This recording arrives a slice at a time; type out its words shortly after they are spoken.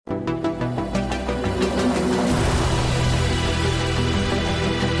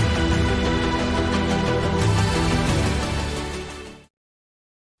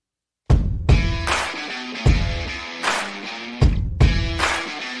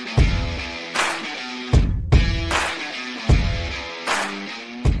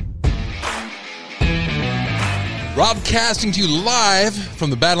Broadcasting to you live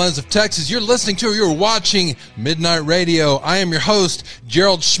from the Badlands of Texas. You're listening to, you're watching Midnight Radio. I am your host,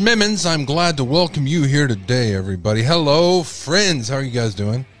 Gerald Schmimmons. I'm glad to welcome you here today, everybody. Hello, friends. How are you guys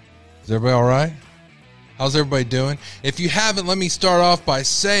doing? Is everybody all right? How's everybody doing? If you haven't, let me start off by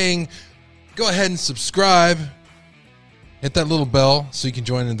saying, go ahead and subscribe. Hit that little bell so you can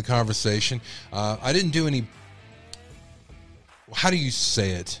join in the conversation. I didn't do any, how do you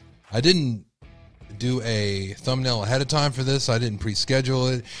say it? I didn't do a thumbnail ahead of time for this. I didn't pre-schedule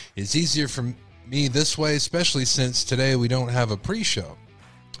it. It's easier for me this way, especially since today we don't have a pre-show.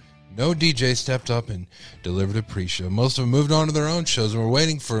 No DJ stepped up and delivered a pre-show. Most of them moved on to their own shows, and we're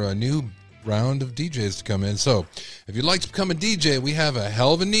waiting for a new round of DJs to come in. So if you'd like to become a DJ, we have a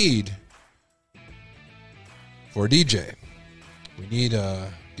hell of a need for a DJ. We need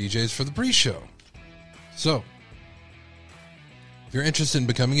DJs for the pre-show. So if you're interested in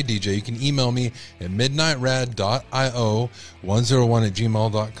becoming a DJ, you can email me at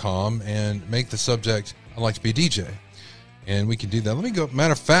midnightrad.io101@gmail.com and make the subject, I'd like to be a DJ. And we can do that. Let me go,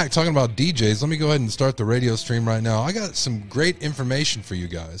 matter of fact, talking about DJs, let me go ahead and start the radio stream right now. I got some great information for you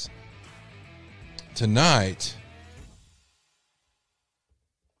guys. Tonight,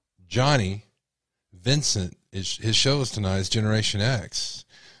 Johnny Vincent, his show is tonight, is Generation X.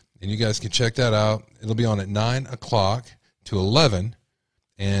 And you guys can check that out. It'll be on at 9 o'clock to 11.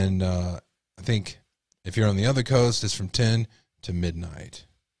 And I think if you're on the other coast, it's from 10 to midnight.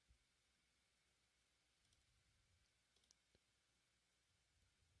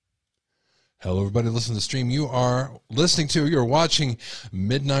 Hello, everybody. Listen to the stream. You are listening to, you're watching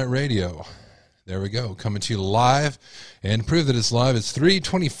Midnight Radio. There we go. Coming to you live. And to prove that it's live, it's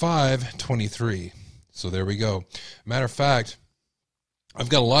 3/25/23. So there we go. Matter of fact, I've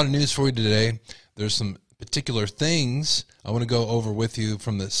got a lot of news for you today. There's some particular things I want to go over with you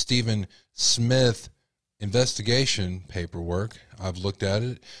from the Stephen Smith investigation paperwork. I've looked at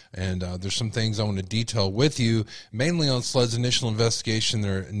it, and there's some things I want to detail with you, mainly on SLED's initial investigation,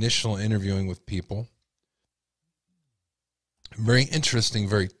 their initial interviewing with people. Very interesting,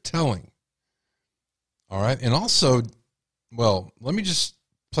 very telling. All right, and also, well, let me just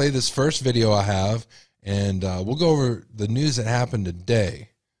play this first video I have, and we'll go over the news that happened today,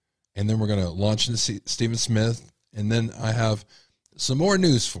 and then we're going to launch into Stephen Smith, and then I have some more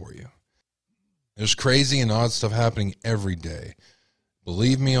news for you. There's crazy and odd stuff happening every day.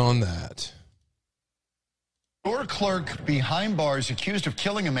 Believe me on that. Store clerk behind bars accused of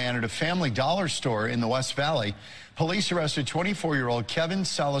killing a man at a Family Dollar store in the West Valley. Police arrested 24-year-old Kevin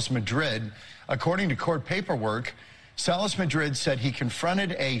Salas Madrid. According to court paperwork, Salas Madrid said he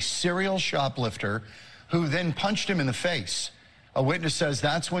confronted a serial shoplifter who then punched him in the face. A witness says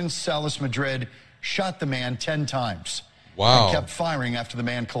that's when Salas Madrid shot the man 10 times. Wow. And kept firing after the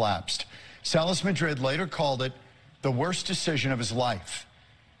man collapsed. Salas Madrid later called it the worst decision of his life.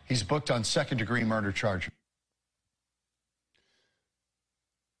 He's booked on second-degree murder charges.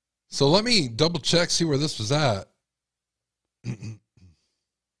 So let me double check, see where this was at. Okay,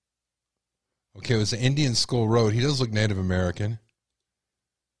 it was the Indian School Road. He does look Native American.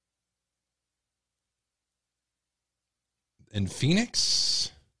 In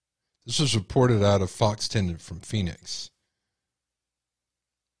Phoenix? This was reported out of Fox 10 from Phoenix.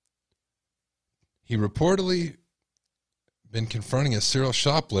 He reportedly been confronting a serial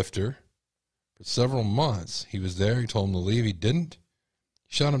shoplifter for several months. He was there. He told him to leave. He didn't.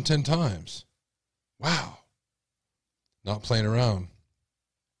 He shot him 10 times. Wow. Not playing around.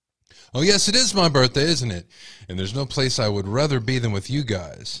 Oh, yes, it is my birthday, isn't it? And there's no place I would rather be than with you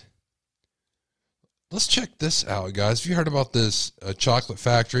guys. Let's check this out, guys. Have you heard about this chocolate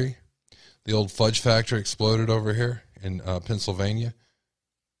factory? The old fudge factory exploded over here in Pennsylvania.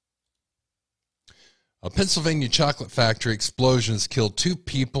 A Pennsylvania chocolate factory explosion has killed 2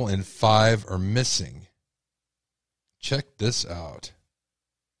 people and 5 are missing. Check this out.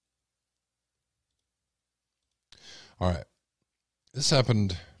 All right. This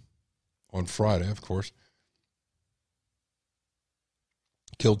happened on Friday, of course.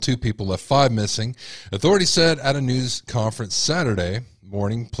 Killed 2 people, left 5 missing. Authorities said at a news conference Saturday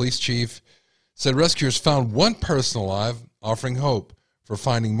morning, police chief said rescuers found 1 person alive, offering hope for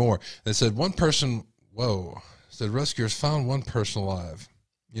finding more. They said said rescuers found 1 person alive.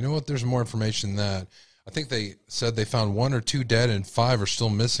 You know what? There's more information than that. I think they said they found 1 or 2 dead and 5 are still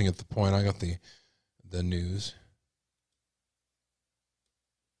missing at the point I got the news.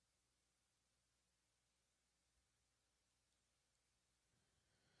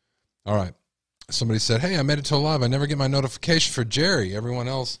 All right. Somebody said, hey, I made it to live. I never get my notification for Jerry. Everyone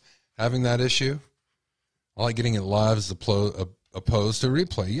else having that issue? I like getting it live as opposed to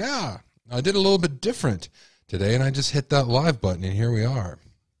replay. Yeah, I did a little bit different today, and I just hit that live button, and here we are.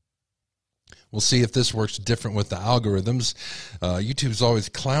 We'll see if this works different with the algorithms. YouTube's always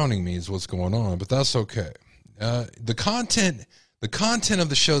clowning me is what's going on, but that's okay. The content of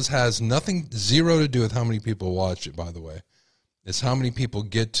the shows has zero to do with how many people watch it, by the way. It's how many people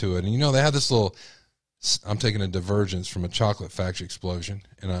get to it. And, you know, they have this little, I'm taking a divergence from a chocolate factory explosion,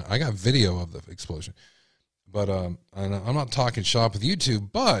 and I got video of the explosion. But I'm not talking shop with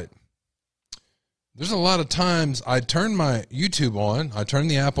YouTube, but there's a lot of times I turn my YouTube on, I turn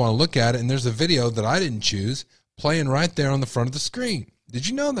the app on, look at it, and there's a video that I didn't choose playing right there on the front of the screen. Did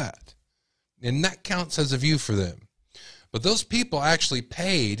you know that? And that counts as a view for them. But those people actually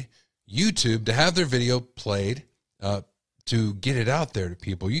paid YouTube to have their video played to get it out there to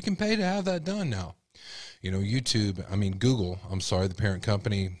people. You can pay to have that done now. You know, Google, the parent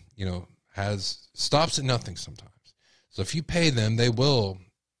company, you know, stops at nothing sometimes. So if you pay them,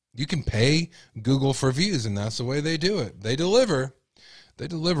 you can pay Google for views, and that's the way they do it. They deliver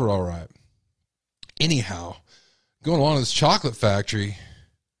all right. Anyhow, going along to this chocolate factory,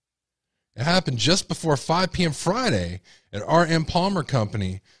 it happened just before 5 p.m. Friday at R.M. Palmer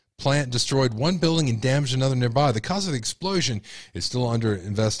Company. Plant destroyed one building and damaged another nearby. The cause of the explosion is still under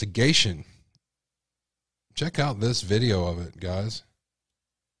investigation. Check out this video of it, guys.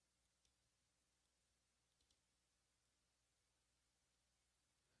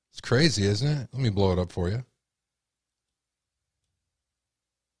 It's crazy, isn't it? Let me blow it up for you.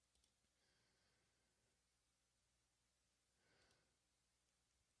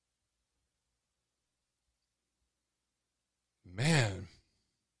 Man.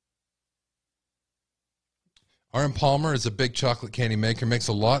 R.M. Palmer is a big chocolate candy maker, makes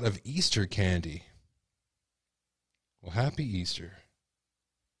a lot of Easter candy. Well, happy Easter.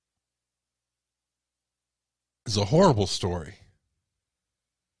 It's a horrible story.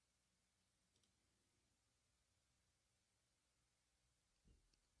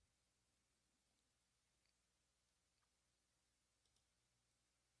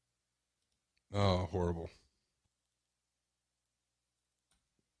 Oh, horrible.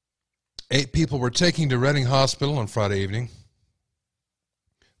 8 people were taken to Reading Hospital on Friday evening.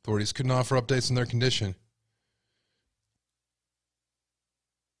 Authorities couldn't offer updates on their condition.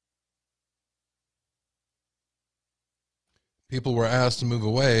 People were asked to move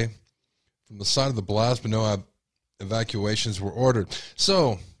away from the site of the blast, but no evacuations were ordered.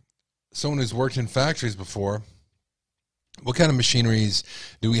 So, someone who's worked in factories before, what kind of machineries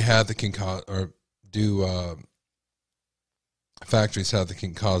do we have that can cause, or do factories have that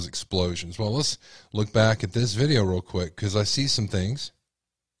can cause explosions? Well, let's look back at this video real quick, because I see some things,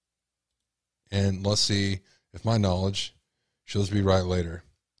 and let's see if my knowledge shows me right later.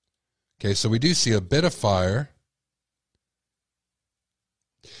 Okay, so we do see a bit of fire.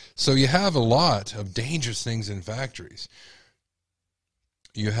 So you have a lot of dangerous things in factories.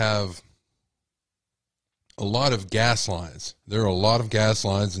 You have a lot of gas lines. There are a lot of gas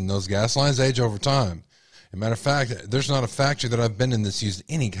lines, and those gas lines age over time. As a matter of fact, there's not a factory that I've been in that's used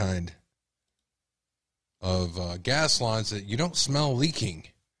any kind of gas lines that you don't smell leaking.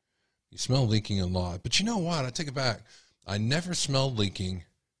 You smell leaking a lot. But you know what? I take it back. I never smelled leaking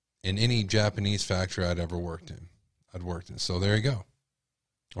in any Japanese factory I'd ever worked in. So there you go.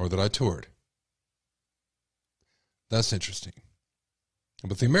 Or that I toured. That's interesting.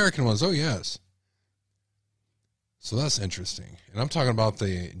 But the American ones, oh yes. So that's interesting. And I'm talking about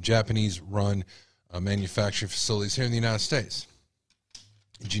the Japanese-run manufacturing facilities here in the United States.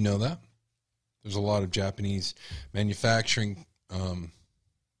 Did you know that? There's a lot of Japanese manufacturing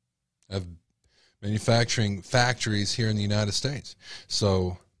factories here in the United States.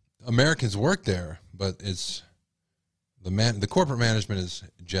 So Americans work there, but it's the corporate management is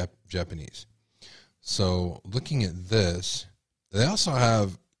Japanese. So looking at this, they also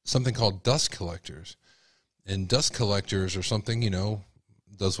have something called dust collectors. And dust collectors are something,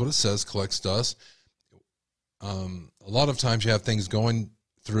 does what it says, collects dust. A lot of times you have things going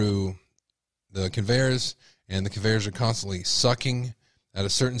through the conveyors, and the conveyors are constantly sucking at a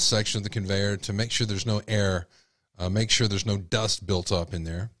certain section of the conveyor to make sure there's no air, make sure there's no dust built up in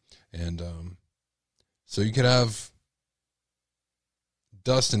there. And so you could have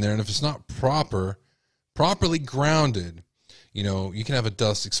dust in there, and if it's not properly grounded, you can have a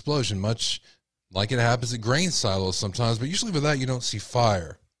dust explosion, much like it happens at grain silos sometimes, but usually with that you don't see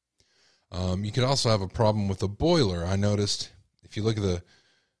fire. You could also have a problem with a boiler. I noticed if you look at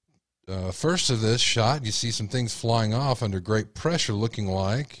the first of this shot, you see some things flying off under great pressure looking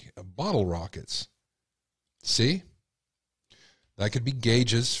like bottle rockets. See? That could be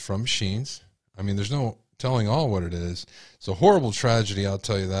gauges from machines. I mean, there's no telling all what it is. It's a horrible tragedy, I'll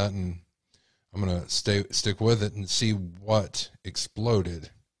tell you that, and I'm going to stick with it and see what exploded.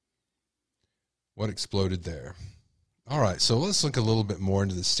 What exploded there. All right, so let's look a little bit more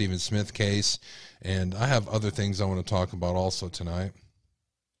into the Stephen Smith case, and I have other things I want to talk about also tonight.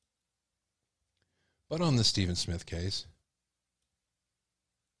 But on the Stephen Smith case,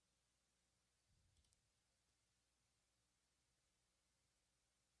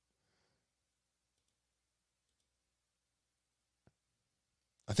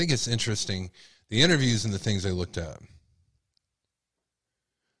 I think it's interesting, the interviews and the things they looked at.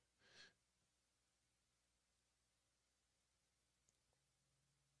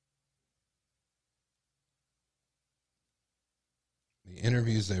 The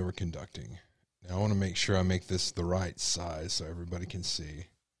interviews they were conducting. Now I want to make sure I make this the right size so everybody can see.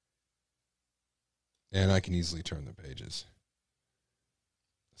 And I can easily turn the pages.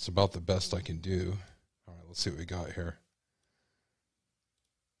 It's about the best I can do. All right, let's see what we got here.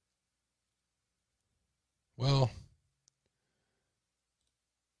 Well,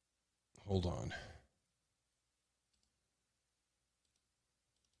 hold on.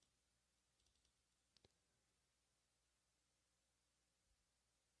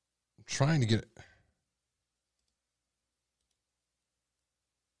 I'm trying to get it.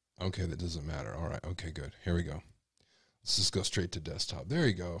 Okay, that doesn't matter. All right, okay, good. Here we go. Let's just go straight to desktop. There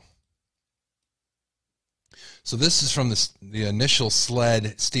you go. So this is from the initial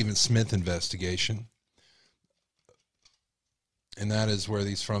SLED Stephen Smith investigation. And that is where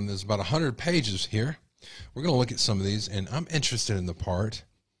these from. There's about 100 pages here. We're going to look at some of these, and I'm interested in the part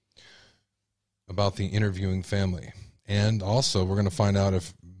about the interviewing family. And also, we're going to find out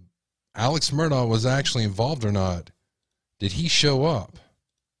if Alex Murdaugh was actually involved or not. Did he show up?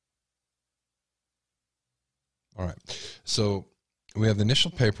 All right. So we have the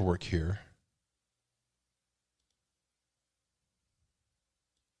initial paperwork here.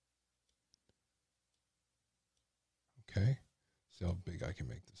 Okay. See how big I can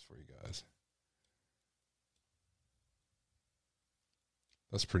make this for you guys.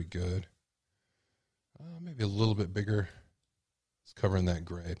 That's pretty good. Maybe a little bit bigger. It's covering that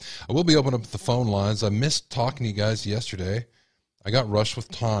gray. I will be opening up the phone lines. I missed talking to you guys yesterday. I got rushed with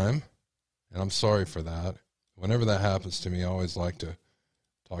time, and I'm sorry for that. Whenever that happens to me, I always like to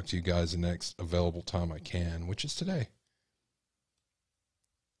talk to you guys the next available time I can, which is today.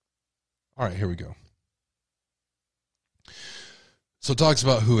 All right, here we go. So it talks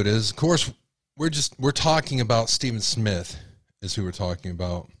about who it is. Of course, we're talking about Stephen Smith is who we're talking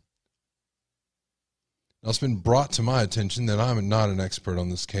about. Now, it's been brought to my attention that I'm not an expert on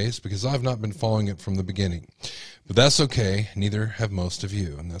this case because I've not been following it from the beginning. But that's okay. Neither have most of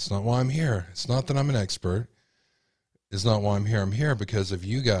you. And that's not why I'm here. It's not that I'm an expert. It's not why I'm here. I'm here because of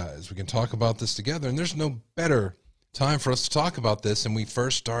you guys. We can talk about this together. And there's no better time for us to talk about this. And we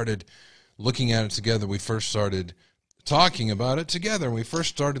first started looking at it together. We first started talking about it together. And we first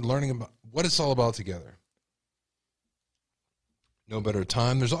started learning about what it's all about together. No better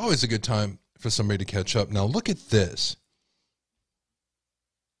time. There's always a good time for somebody to catch up. Now look at this.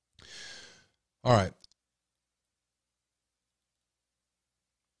 All right.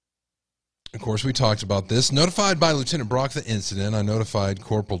 Of course, we talked about this. Notified by Lieutenant Brock the incident, I notified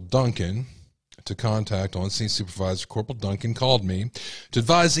Corporal Duncan to contact on-scene supervisor. Corporal Duncan called me to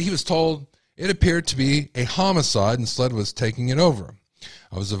advise that he was told it appeared to be a homicide and SLED was taking it over.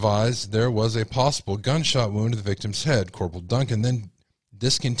 I was advised there was a possible gunshot wound to the victim's head. Corporal Duncan then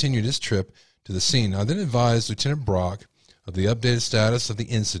discontinued his trip to the scene. I then advised Lieutenant Brock of the updated status of the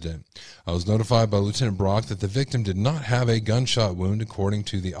incident. I was notified by Lieutenant Brock that the victim did not have a gunshot wound according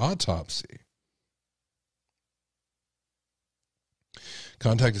to the autopsy.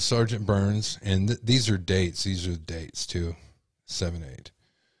 Contacted Sergeant Burns, and these are dates. These are the dates too. 7-8.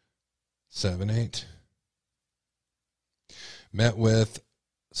 7-8. Met with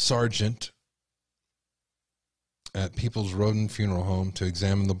Sergeant at People's Roden Funeral Home to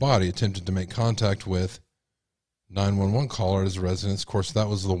examine the body. Attempted to make contact with 911 caller at his residence. Of course, that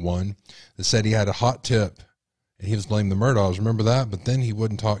was the one that said he had a hot tip and he was blaming the Murdaughs. Remember that? But then he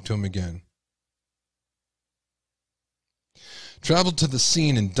wouldn't talk to him again. Traveled to the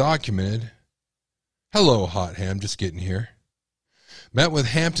scene and documented. Hello, Hot Ham, just getting here. Met with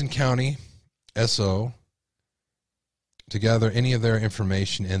Hampton County SO to gather any of their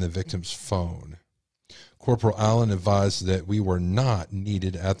information in the victim's phone. Corporal Allen advised that we were not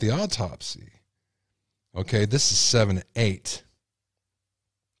needed at the autopsy. Okay, this is 7-8.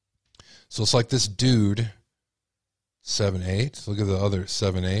 So it's like this dude, 7-8. Look at the other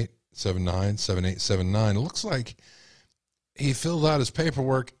 7-8, 7-9, 7-8, 7-9. It looks like he filled out his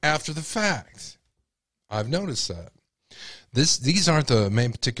paperwork after the fact. I've noticed that. These aren't the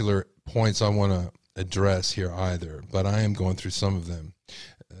main particular points I want to address here either, but I am going through some of them.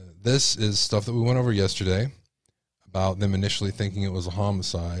 This is stuff that we went over yesterday about them initially thinking it was a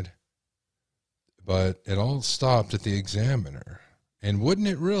homicide, but it all stopped at the Examiner. And wouldn't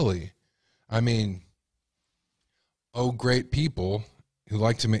it really? I mean, oh, great people who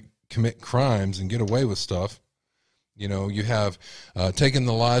like to commit crimes and get away with stuff. You know, you have taken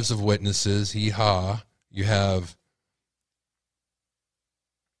the lives of witnesses, hee-haw. You have,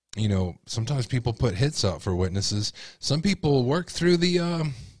 you know, sometimes people put hits out for witnesses. Some people work through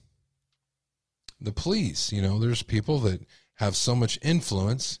the police. You know, there's people that have so much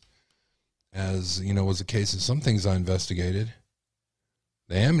influence, as, you know, was the case in some things I investigated.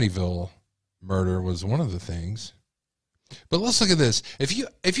 The Amityville murder was one of the things. But let's look at this. If you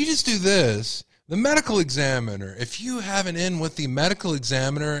just do this, the medical examiner, if you have an in with the medical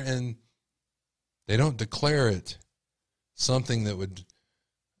examiner and they don't declare it something that would,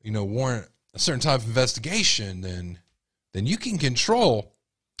 you know, warrant a certain type of investigation, then you can control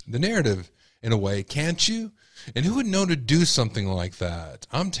the narrative in a way, can't you? And who would know to do something like that?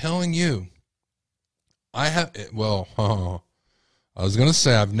 I'm telling you. I was going to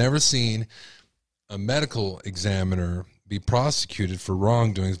say I've never seen a medical examiner be prosecuted for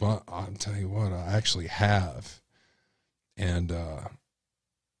wrongdoings, but I'll tell you what, I actually have. And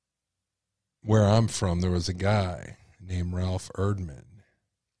where I'm from, there was a guy named Ralph Erdman,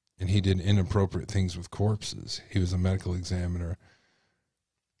 and he did inappropriate things with corpses. He was a medical examiner,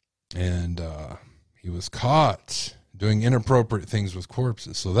 and he was caught doing inappropriate things with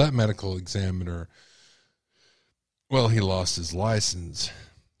corpses. So that medical examiner, well, he lost his license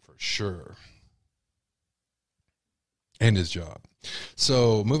for sure. And his job.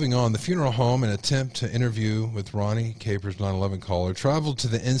 So moving on, the funeral home, an attempt to interview with Ronnie Capers, 9/11 caller, traveled to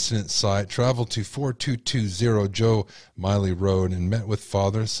the incident site, traveled to 4220 Joe Miley Road, and met with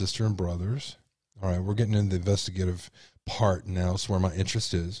father, sister, and brothers. All right, we're getting into the investigative part now, so where my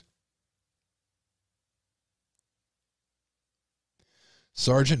interest is.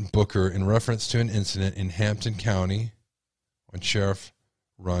 Sergeant Booker, in reference to an incident in Hampton County on Sheriff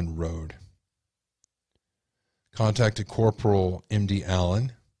Run Road, contacted Corporal M.D.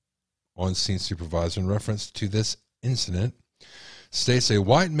 Allen, on-scene supervisor, in reference to this incident. States a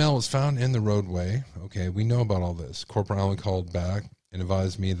white male was found in the roadway. Okay, we know about all this. Corporal Allen called back and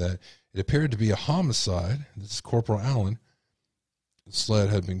advised me that it appeared to be a homicide. This is Corporal Allen. The sled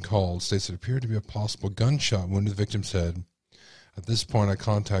had been called. States it appeared to be a possible gunshot wound to the victim's head. At this point, I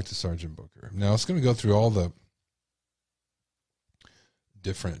contacted Sergeant Booker. Now, it's going to go through all the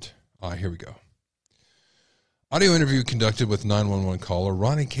different... here we go. Audio interview conducted with 911 caller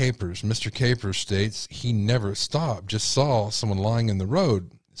Ronnie Capers. Mr. Capers states he never stopped, just saw someone lying in the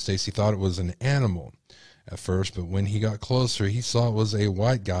road. States he thought it was an animal at first, but when he got closer, he saw it was a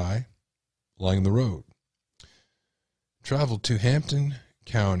white guy lying in the road. Traveled to Hampton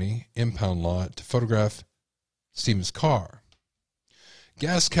County impound lot to photograph Stephen's car.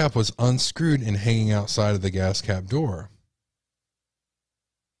 Gas cap was unscrewed and hanging outside of the gas cap door.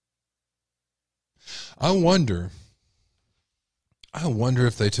 I wonder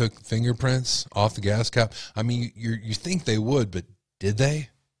if they took fingerprints off the gas cap. I mean, you think they would, but did they?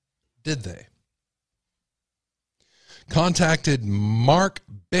 Did they? Contacted Mark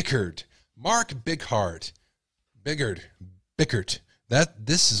Bickert. Mark Bickert. Bickert.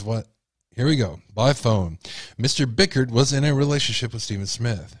 This is what, here we go, by phone. Mr. Bickert was in a relationship with Stephen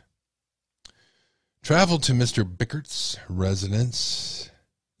Smith. Traveled to Mr. Bickert's residence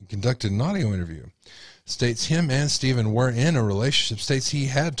and conducted an audio interview. States him and Stephen were in a relationship. States he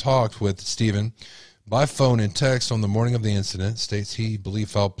had talked with Stephen by phone and text on the morning of the incident. States he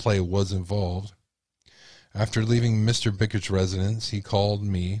believed foul play was involved. After leaving Mr. Bickert's residence, he called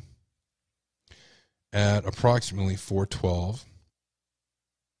me at approximately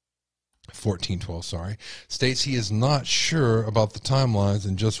 1412, sorry. States he is not sure about the timelines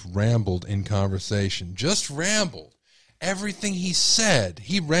and just rambled in conversation. Just rambled. Everything he said,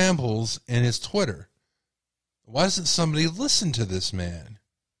 he rambles in his Twitter. Why doesn't somebody listen to this man?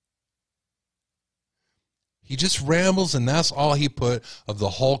 He just rambles, and that's all he put of the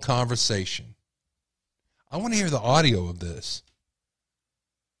whole conversation. I want to hear the audio of this.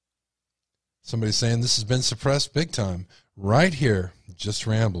 Somebody saying this has been suppressed big time. Right here, just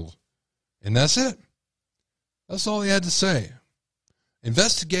rambled. And that's it. That's all he had to say.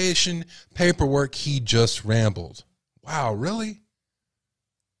 Investigation, paperwork, he just rambled. Wow, really?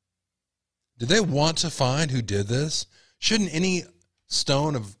 Did they want to find who did this? Shouldn't any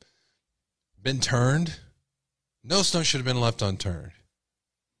stone have been turned? No stone should have been left unturned.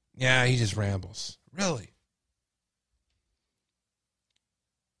 Yeah, he just rambles. Really?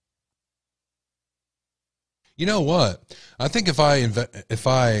 You know what? I think if I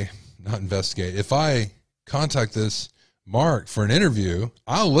contact this Mark for an interview,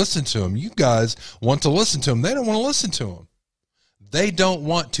 I'll listen to him. You guys want to listen to him. They don't want to listen to him. They didn't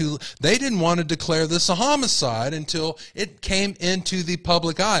want to declare this a homicide until it came into the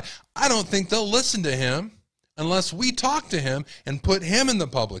public eye. I don't think they'll listen to him unless we talk to him and put him in the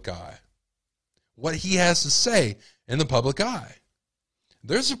public eye. What he has to say in the public eye.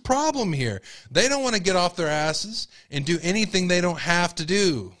 There's a problem here. They don't want to get off their asses and do anything they don't have to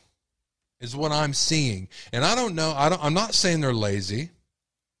do, is what I'm seeing. And I don't know. I'm not saying they're lazy,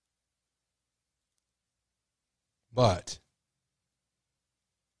 but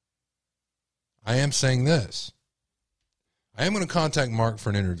I am saying this. I am going to contact Mark for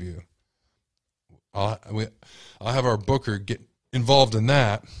an interview. I'll have our booker get involved in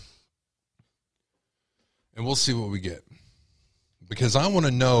that, and we'll see what we get. Because I want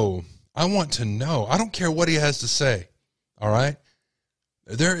to know. I don't care what he has to say, all right?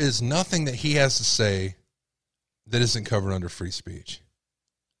 There is nothing that he has to say that isn't covered under free speech,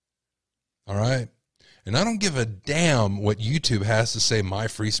 all right? And I don't give a damn what YouTube has to say my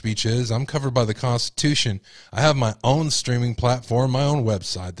free speech is. I'm covered by the Constitution. I have my own streaming platform, my own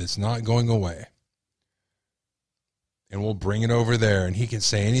website that's not going away. And we'll bring it over there, and he can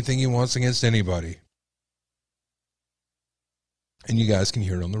say anything he wants against anybody. And you guys can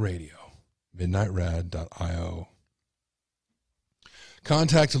hear it on the radio, midnightrad.io.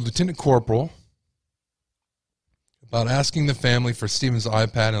 Contacted Lieutenant Corporal about asking the family for Stephen's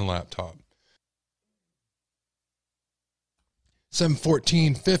iPad and laptop.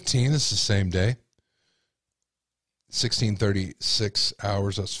 7/14/15, this is the same day. 16:36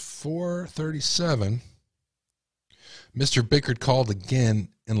 hours, that's 4:37. Mr. Bickard called again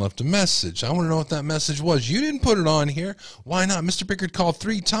and left a message. I want to know what that message was. You didn't put it on here. Why not? Mr. Bickard called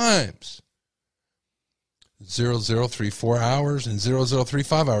 3 times. 0034 hours and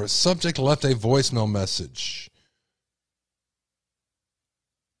 0035 hours. Subject left a voicemail message.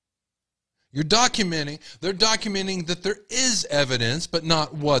 They're documenting that there is evidence, but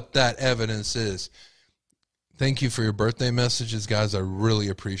not what that evidence is. Thank you for your birthday messages, guys. I really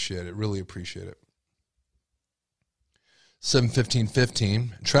appreciate it. Really appreciate it.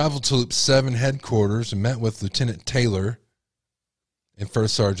 7/15/15, traveled to Loop 7 headquarters and met with Lieutenant Taylor and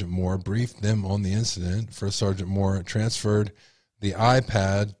First Sergeant Moore, briefed them on the incident. First Sergeant Moore transferred the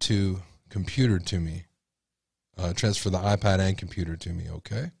iPad to computer to me. Transfer the iPad and computer to me,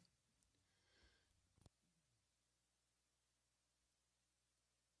 okay?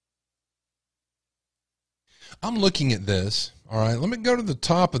 I'm looking at this, all right? Let me go to the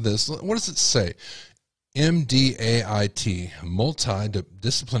top of this. What does it say? MDAIT,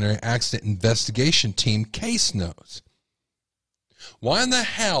 Multidisciplinary Accident Investigation Team case notes. Why in the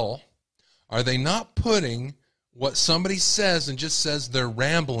hell are they not putting what somebody says and just says they're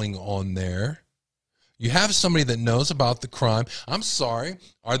rambling on there? You have somebody that knows about the crime. I'm sorry.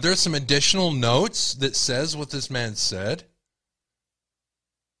 Are there some additional notes that says what this man said?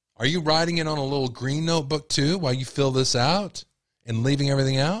 Are you writing it on a little green notebook too while you fill this out and leaving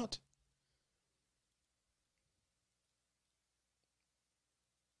everything out?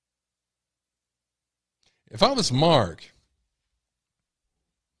 If I was Mark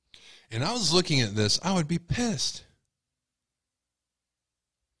and I was looking at this, I would be pissed.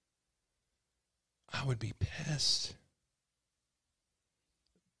 I would be pissed.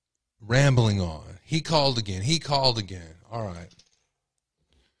 Rambling on. He called again. All right.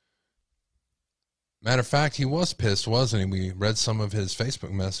 Matter of fact, he was pissed, wasn't he? We read some of his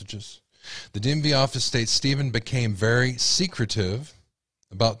Facebook messages. The DMV office states Stephen became very secretive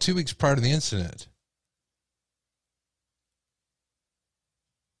about 2 weeks prior to the incident.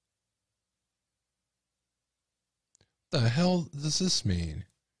 What the hell does this mean?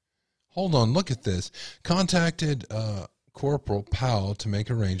 Hold on, look at this. Contacted Corporal Powell to make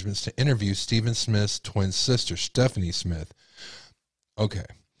arrangements to interview Stephen Smith's twin sister, Stephanie Smith. Okay.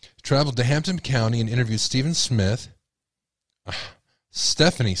 Traveled to Hampton County and interviewed Stephen Smith.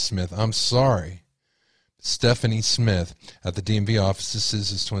 Stephanie Smith, I'm sorry. Stephanie Smith at the DMV office. This is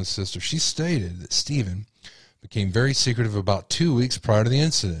his twin sister. She stated that Stephen became very secretive about 2 weeks prior to the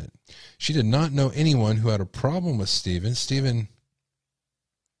incident. She did not know anyone who had a problem with Stephen.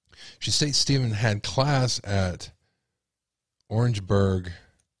 She states Stephen had class at Orangeburg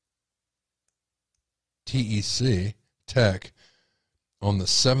TEC Tech on the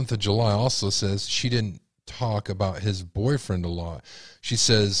 7th of July. Also says she didn't talk about his boyfriend a lot. She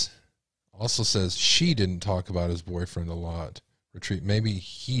also says she didn't talk about his boyfriend a lot. Maybe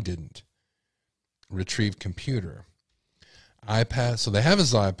he didn't. Retrieve computer. iPad. So they have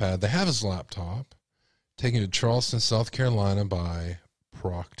his iPad. They have his laptop. taken to Charleston, South Carolina by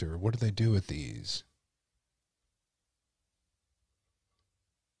Proctor. What do they do with these?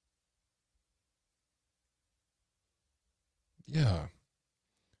 Yeah.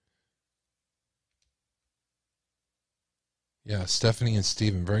 Yeah, Stephanie and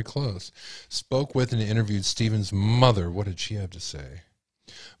Stephen, very close. Spoke with and interviewed Stephen's mother. What did she have to say?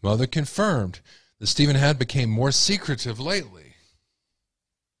 Mother confirmed that Stephen had become more secretive lately.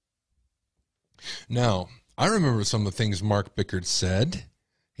 Now, I remember some of the things Mark Bickert said.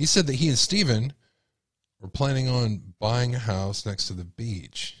 He said that he and Stephen were planning on buying a house next to the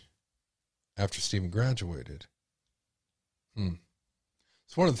beach after Stephen graduated.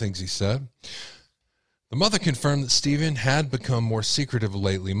 It's one of the things he said. The mother confirmed that Stephen had become more secretive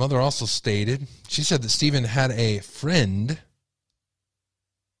lately. Mother also stated, she said that Stephen had a friend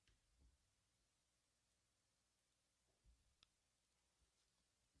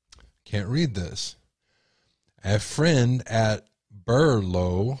can't read this. A friend at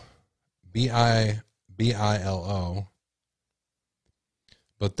Birlo, B-I-B-I-L-O,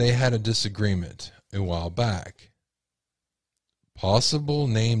 but they had a disagreement a while back. Possible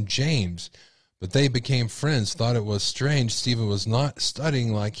name James, but they became friends, thought it was strange Stephen was not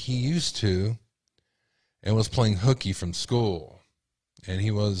studying like he used to and was playing hooky from school. And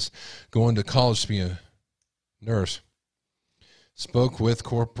he was going to college to be a nurse. Spoke with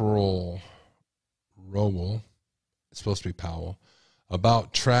Corporal Rowell, it's supposed to be Powell,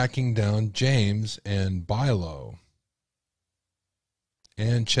 about tracking down James and Bilo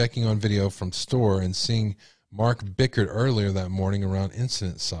and checking on video from store and seeing Mark Bickert earlier that morning around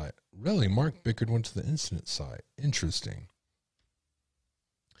incident site. Really? Mark Bickert went to the incident site. Interesting.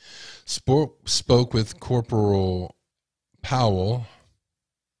 Spoke with Corporal Powell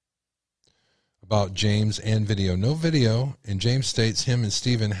about James and video. No video, and James states him and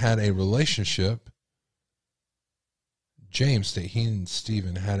Stephen had a relationship. James states he and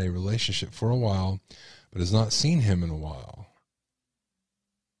Stephen had a relationship for a while, but has not seen him in a while.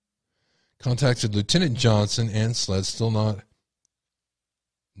 Contacted Lieutenant Johnson and SLED, still no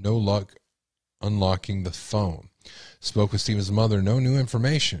luck unlocking the phone. Spoke with Stephen's mother, no new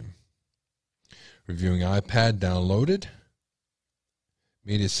information. Reviewing iPad downloaded.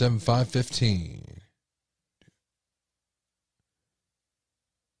 Media 7515.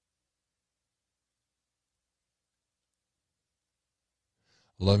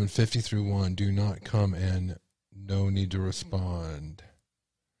 $11.50 through 1. Do not come and no need to respond.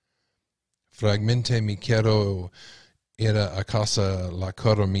 Fragmente mi quiero ir a casa la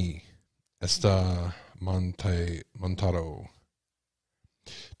coromí. Está montado.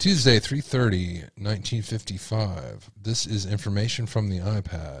 Tuesday, 3:30, 1955. This is information from the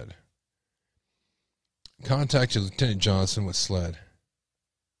iPad. Contacted Lieutenant Johnson with SLED.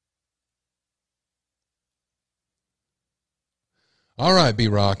 All right,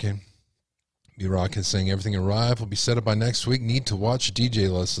 B-Rockin'. B-Rockin' saying everything arrived will be set up by next week. Need to watch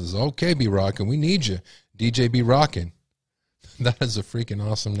DJ lessons. Okay, B-Rockin', we need you. DJ B-Rockin'. That is a freaking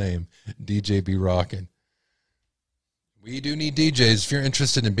awesome name. DJ B-Rockin'. We do need DJs. If you're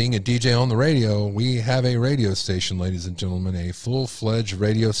interested in being a DJ on the radio, we have a radio station, ladies and gentlemen, a full-fledged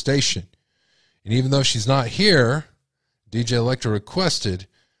radio station. And even though she's not here, DJ Electra requested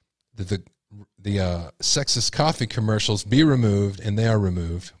that the sexist coffee commercials be removed, and they are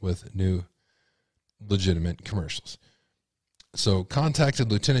removed with new legitimate commercials. So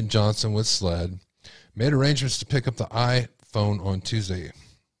contacted Lieutenant Johnson with SLED, made arrangements to pick up the iPhone on Tuesday.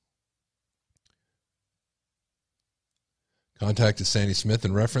 Contacted Sandy Smith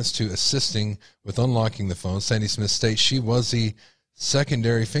in reference to assisting with unlocking the phone. Sandy Smith states she was the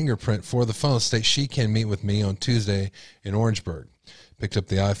secondary fingerprint for the phone. States she can meet with me on Tuesday in Orangeburg. Picked up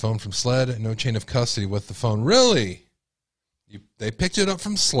the iPhone from SLED. No chain of custody with the phone. Really? They picked it up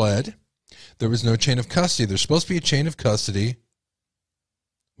from SLED. There was no chain of custody. There's supposed to be a chain of custody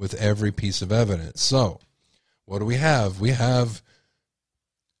with every piece of evidence. So, what do we have? We have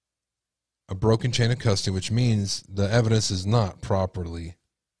a broken chain of custody, which means the evidence is not properly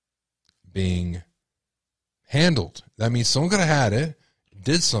being handled. That means someone could have had it,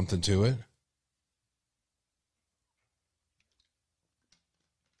 did something to it.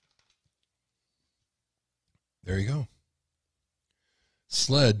 There you go.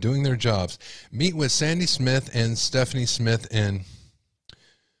 SLED doing their jobs. Meet with Sandy Smith and Stephanie Smith in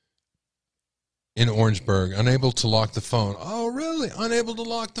Orangeburg. Unable to lock the phone. Oh, really? Unable to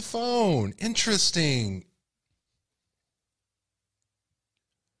lock the phone. Interesting.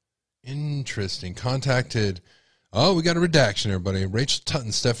 Contacted. Oh, we got a redaction, everybody. Rachel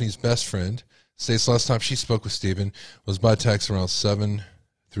Tutton, Stephanie's best friend, states last time she spoke with Stephen was by text around 7:30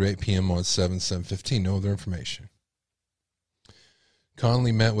 through 8 p.m. on 7/7/15. No other information.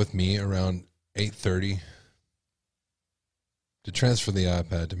 Conley met with me around 8:30 to transfer the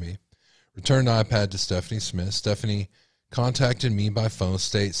iPad to me. Returned iPad to Stephanie Smith. Stephanie contacted me by phone,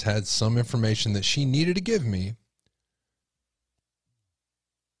 states had some information that she needed to give me.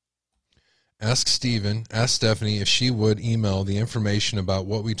 Asked Stephanie if she would email the information about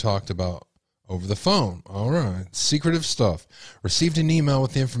what we talked about over the phone. All right. Secretive stuff. Received an email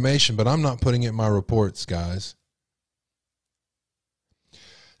with the information, but I'm not putting it in my reports, guys.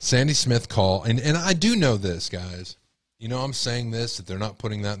 Sandy Smith called, and I do know this, guys. You know, I'm saying this, that they're not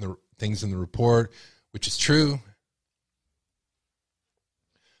putting that in the things in the report, which is true.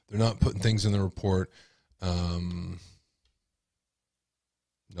 They're not putting things in the report. No,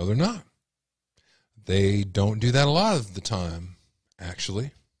 they're not. They don't do that a lot of the time,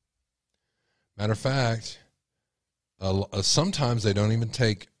 actually. Matter of fact, sometimes they don't even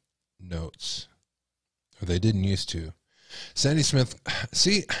take notes, or they didn't used to. Sandy Smith,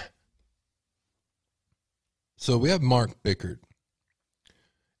 see, so we have Mark Bickert,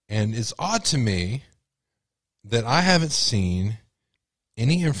 and it's odd to me that I haven't seen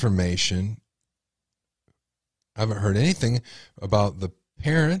any information. I haven't heard anything about the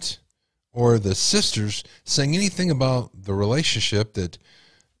parent or the sisters saying anything about the relationship that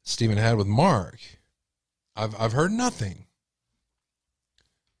Stephen had with Mark. I've heard nothing.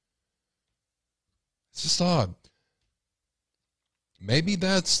 It's just odd. Maybe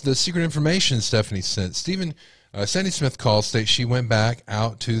that's the secret information Stephanie sent. Sandy Smith called, states she went back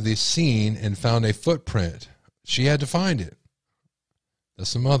out to the scene and found a footprint. She had to find it.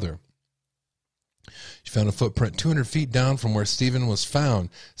 That's the mother. She found a footprint 200 feet down from where Stephen was found.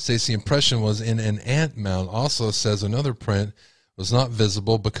 States the impression was in an ant mound. Also says another print was not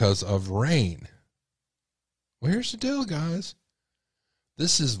visible because of rain. Well, here's the deal, guys.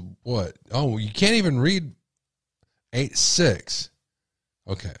 This is what? Oh, you can't even read 8/6.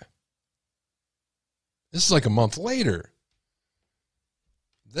 Okay. This is like a month later.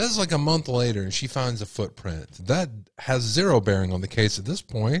 This is like a month later, and she finds a footprint. That has zero bearing on the case at this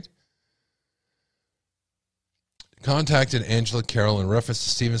point. Contacted Angela Carroll in reference to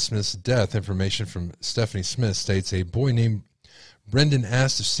Stephen Smith's death. Information from Stephanie Smith states a boy named Brendan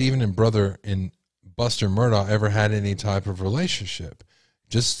asked if Stephen and brother in Buster Murdaugh ever had any type of relationship.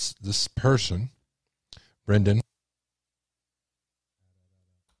 Just this person, Brendan,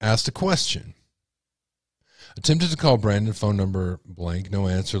 asked a question. Attempted to call Brandon, phone number blank, no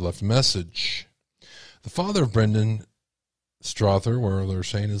answer, left a message. The father of Brendan Strother, where they're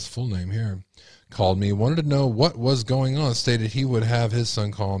saying his full name here, called me, wanted to know what was going on, stated he would have his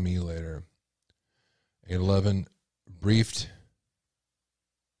son call me later. 811 briefed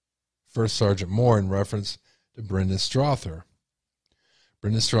First Sergeant Moore in reference to Brendan Strother.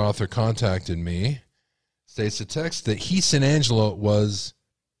 Brendan Strother contacted me, states the text that he sent Angela was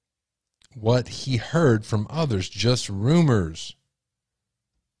what he heard from others, just rumors.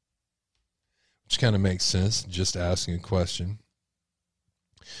 Which kind of makes sense, just asking a question.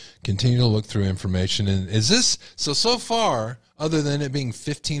 Continue to look through information. And is this, so far, other than it being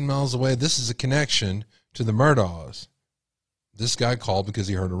 15 miles away, this is a connection to the Murdaughs. This guy called because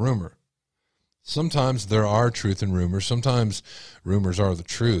he heard a rumor. Sometimes there are truth in rumors. Sometimes rumors are the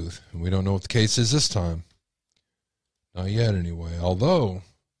truth. And we don't know what the case is this time. Not yet, anyway. Although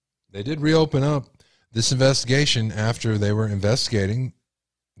they did reopen up this investigation after they were investigating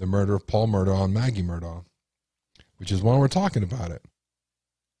the murder of Paul Murdaugh and Maggie Murdaugh, which is why we're talking about it.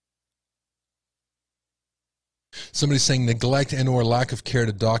 Somebody saying neglect and or lack of care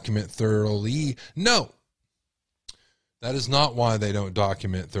to document thoroughly. No, that is not why they don't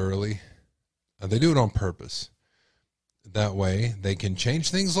document thoroughly. They do it on purpose. That way they can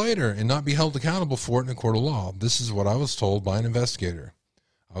change things later and not be held accountable for it in a court of law. This is what I was told by an investigator.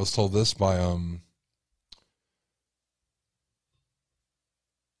 I was told this by,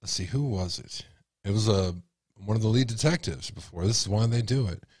 let's see, who was it? It was one of the lead detectives before. This is why they do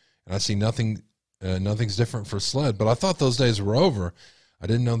it. And I see nothing's different for SLED, but I thought those days were over. I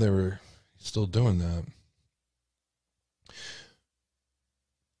didn't know they were still doing that.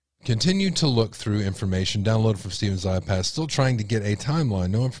 Continued to look through information downloaded from Stephen's iPad, still trying to get a timeline.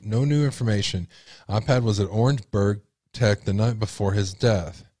 No new information. iPad was at Orangeburg Tech the night before his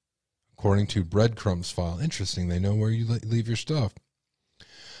death, according to breadcrumbs file. Interesting. They know where you leave your stuff.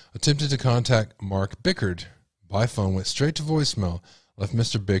 Attempted to contact Mark Bickert by phone, went straight to voicemail. Left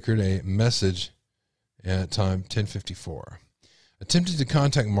Mr. Bickert a message at time 10:54. Attempted to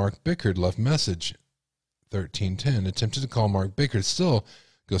contact Mark Bickert, left message 13:10. Attempted to call Mark Bickert, still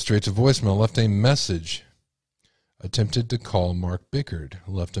go straight to voicemail, left a message attempted to call Mark Bickard,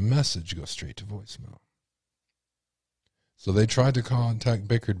 left a message, go straight to voicemail. So they tried to contact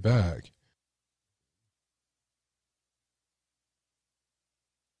Bickard back.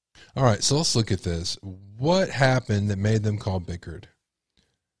 All right, so let's look at this. What happened that made them call Bickard?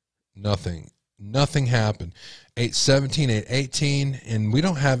 Nothing. Nothing happened. 8/17, 8/18, and we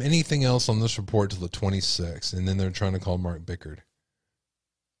don't have anything else on this report till the 26th, and then they're trying to call Mark Bickard.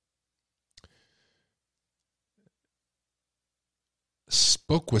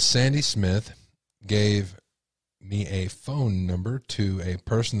 Spoke with Sandy Smith, gave me a phone number to a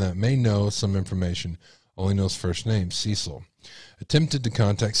person that may know some information, only knows first name, Cecil. Attempted to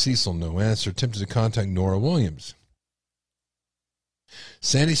contact Cecil, no answer. Attempted to contact Nora Williams.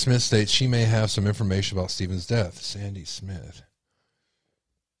 Sandy Smith states she may have some information about Stephen's death. Sandy Smith.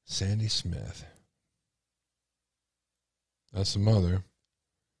 Sandy Smith. That's the mother.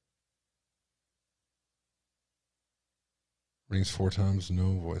 Rings 4 times,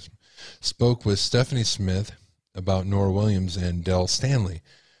 no voice. Spoke with Stephanie Smith about Nora Williams and Dell Stanley.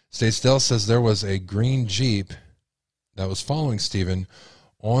 States Dell says there was a green Jeep that was following Stephen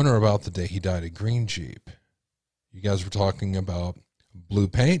on or about the day he died. A green Jeep. You guys were talking about blue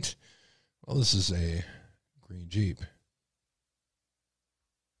paint. Well, this is a green Jeep.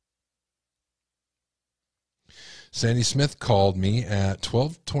 Sandy Smith called me at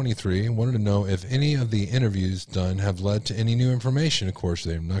 12:23 and wanted to know if any of the interviews done have led to any new information. Of course,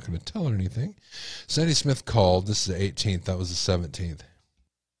 they're not going to tell her anything. Sandy Smith called. This is the 18th. That was the 17th.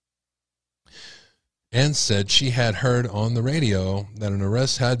 And said she had heard on the radio that an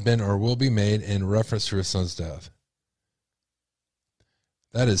arrest had been or will be made in reference to her son's death.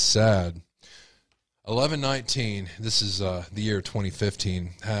 That is sad. 11/19, this is the year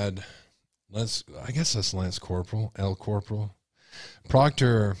 2015, had, I guess that's Lance Corporal, L. Corporal.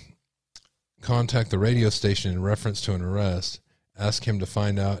 Proctor contact the radio station in reference to an arrest, ask him to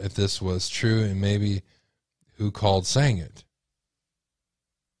find out if this was true and maybe who called saying it.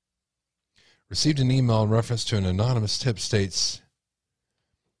 Received an email in reference to an anonymous tip, states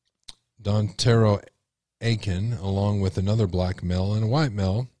Dontero Aiken, along with another black male and a white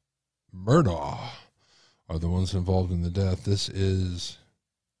male, Murdaugh, are the ones involved in the death. This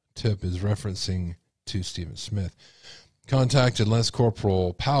tip is referencing to Stephen Smith. Contacted Lance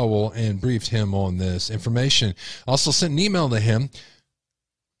Corporal Powell and briefed him on this information. Also sent an email to him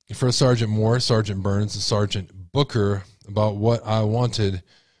for Sergeant Moore, Sergeant Burns, and Sergeant Booker about what I wanted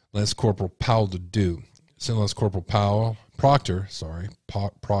Lance Corporal Powell to do. Sent Lance Corporal Proctor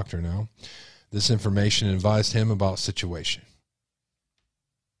now, this information and advised him about situation.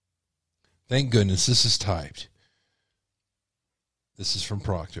 Thank goodness this is typed. This is from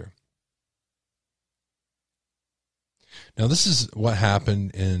Proctor. Now, this is what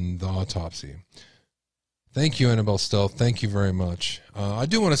happened in the autopsy. Thank you, Annabelle Stealth. Thank you very much. I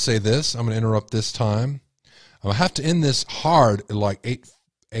do want to say this. I'm going to interrupt this time. I'll have to end this hard at like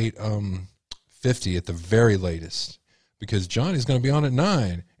 8:50 at the very latest, because Johnny's going to be on at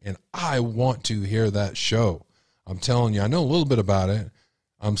 9, and I want to hear that show. I'm telling you, I know a little bit about it.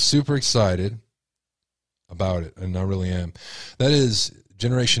 I'm super excited about it, and I really am. That is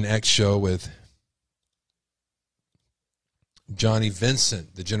Generation X show with Johnny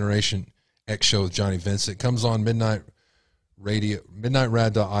Vincent, the Generation X show with Johnny Vincent. It comes on Midnight Radio,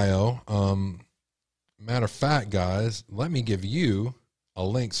 midnightrad.io. Matter of fact, guys, let me give you a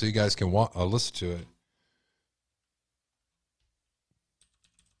link so you guys can listen to it.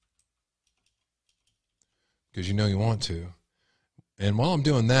 Because you know you want to. And while I'm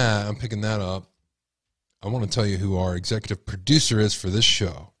doing that, I'm picking that up, I want to tell you who our executive producer is for this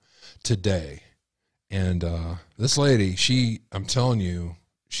show today. And this lady, I'm telling you,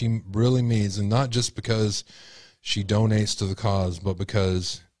 she really means, and not just because she donates to the cause, but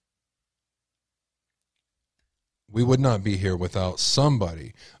because we would not be here without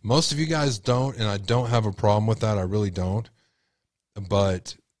somebody. Most of you guys don't, and I don't have a problem with that. I really don't.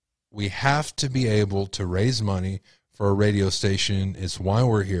 But we have to be able to raise money for a radio station. It's why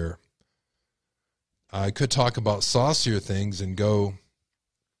we're here. I could talk about saucier things and go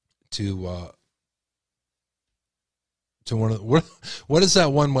to one of the, what is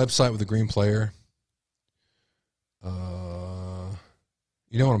that one website with the green player?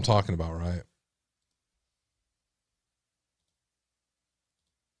 You know what I'm talking about, right?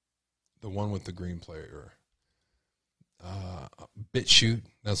 The one with the green player. BitChute,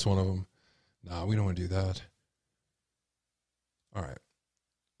 that's one of them. Nah, we don't want to do that. All right.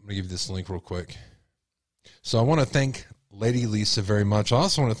 I'm going to give you this link real quick. So I want to thank Lady Lisa very much. I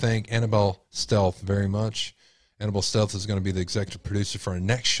also want to thank Annabelle Stealth very much. Annabelle Stealth is going to be the executive producer for our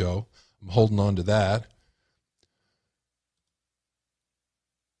next show. I'm holding on to that.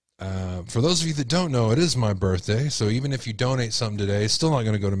 For those of you that don't know, it is my birthday. So even if you donate something today, it's still not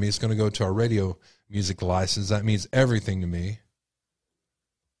going to go to me. It's going to go to our radio music license. That means everything to me.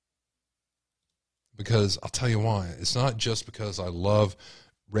 Because I'll tell you why. It's not just because I love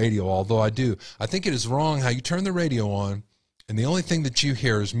radio, although I do. I think it is wrong how you turn the radio on and the only thing that you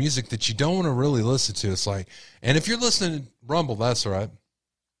hear is music that you don't want to really listen to. It's like, and if you're listening to Rumble, that's all right.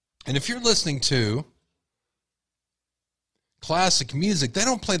 And if you're listening to classic music, they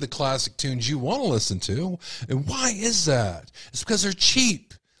don't play the classic tunes you want to listen to. And why is that? It's because they're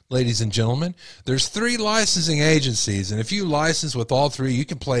cheap, ladies and gentlemen. There's 3 licensing agencies, and if you license with all 3, you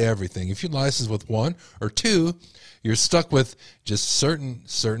can play everything. If you license with 1 or 2, you're stuck with just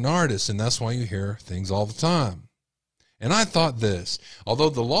certain artists, and that's why you hear things all the time. And I thought this,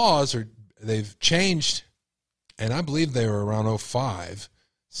 although the laws they've changed, and I believe they were around 05,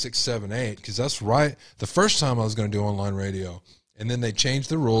 6, 7, 8, because that's right the first time I was going to do online radio. And then they changed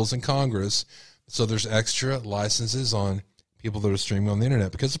the rules in Congress, so there's extra licenses on people that are streaming on the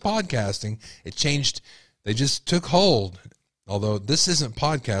internet. Because of podcasting, it changed, they just took hold. Although this isn't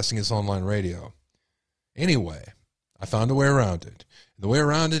podcasting, it's online radio. Anyway, I found a way around it. And the way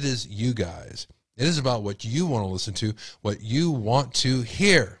around it is you guys. It is about what you want to listen to, what you want to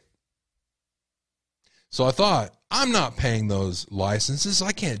hear. So I thought, I'm not paying those licenses.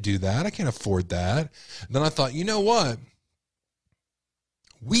 I can't do that. I can't afford that. Then I thought, you know what?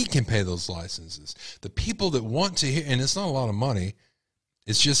 We can pay those licenses. The people that want to hear, and it's not a lot of money.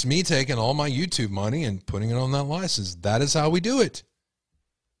 It's just me taking all my YouTube money and putting it on that license. That is how we do it.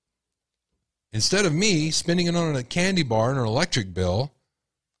 Instead of me spending it on a candy bar and an electric bill,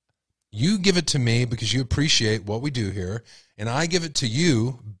 you give it to me because you appreciate what we do here, and I give it to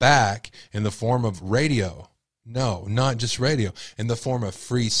you back in the form of radio. No, not just radio. In the form of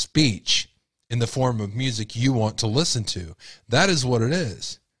free speech, in the form of music you want to listen to. That is what it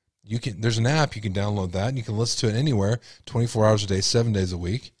is. There's an app, you can download that, and you can listen to it anywhere, 24 hours a day, 7 days a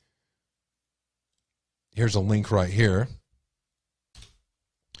week. Here's a link right here.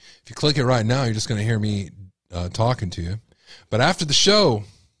 If you click it right now, you're just going to hear me talking to you. But after the show,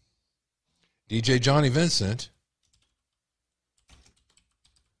 DJ Johnny Vincent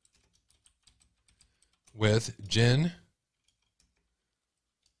with Gen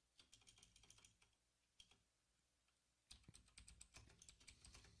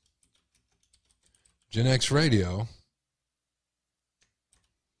X Radio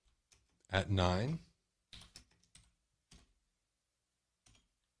at 9.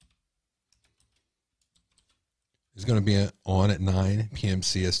 Is going to be on at 9 p.m.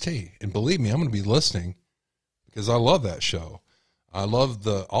 CST. And believe me, I'm going to be listening because I love that show. I love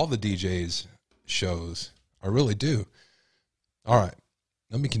all the DJs shows. I really do. All right.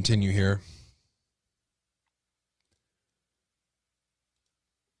 Let me continue here.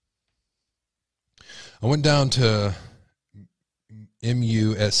 I went down to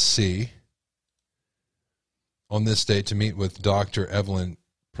MUSC on this day to meet with Dr. Evelyn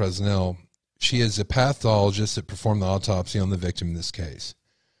Presnell. She is a pathologist that performed the autopsy on the victim in this case.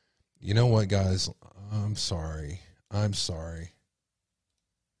 You know what, guys? I'm sorry. Let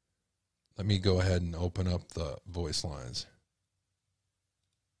me go ahead and open up the voice lines.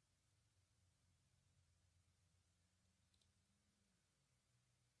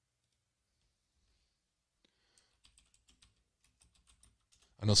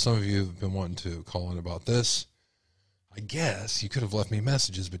 I know some of you have been wanting to call in about this. I guess you could have left me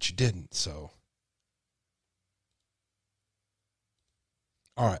messages, but you didn't, so.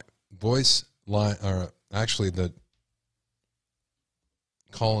 All right, voice line, or actually the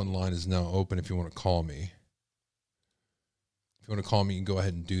call-in line is now open if you want to call me. If you want to call me, you can go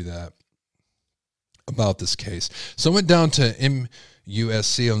ahead and do that about this case. So I went down to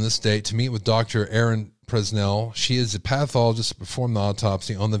MUSC on this date to meet with Dr. Erin Presnell. She is a pathologist that performed the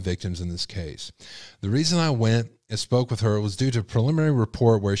autopsy on the victims in this case. The reason I went and spoke with her was due to a preliminary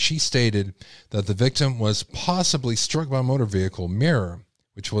report where she stated that the victim was possibly struck by a motor vehicle mirror,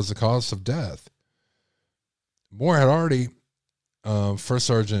 which was the cause of death. Moore had already, First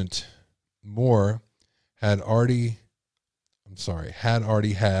Sergeant Moore had already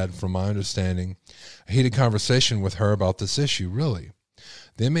had, from my understanding, a heated conversation with her about this issue, really.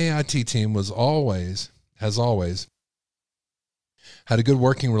 The MAIT team has always had a good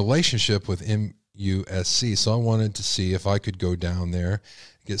working relationship with MUSC, so I wanted to see if I could go down there and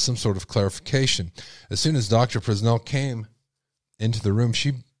get some sort of clarification. As soon as Dr. Presnell came into the room,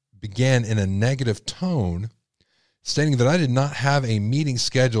 she began in a negative tone, stating that I did not have a meeting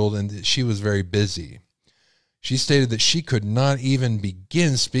scheduled and that she was very busy. She stated that she could not even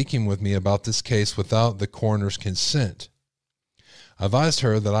begin speaking with me about this case without the coroner's consent. I advised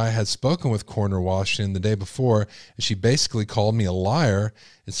her that I had spoken with Coroner Washington the day before, and she basically called me a liar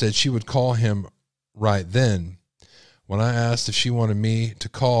and said she would call him right then. When I asked if she wanted me to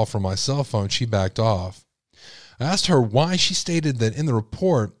call from my cell phone, she backed off. I asked her why she stated that in the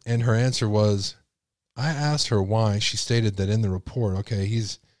report, and her answer was, okay,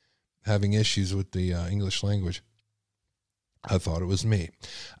 he's having issues with the English language. I thought it was me.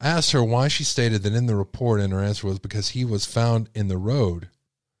 I asked her why she stated that in the report, and her answer was because he was found in the road.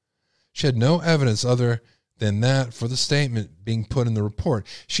 She had no evidence other than that for the statement being put in the report.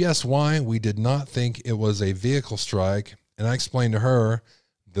 She asked why we did not think it was a vehicle strike, and I explained to her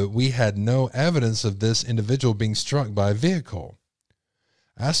that we had no evidence of this individual being struck by a vehicle.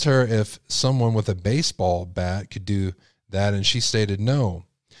 I asked her if someone with a baseball bat could do that, and she stated no.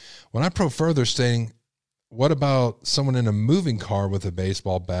 When I probed further, stating, what about someone in a moving car with a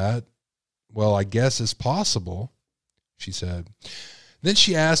baseball bat? Well, I guess it's possible, she said. Then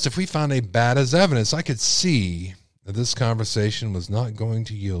she asked if we found a bat as evidence. I could see that this conversation was not going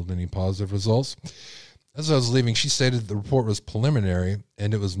to yield any positive results. As I was leaving, she stated the report was preliminary,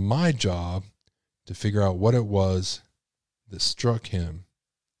 and it was my job to figure out what it was that struck him,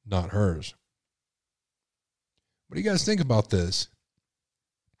 not hers. What do you guys think about this?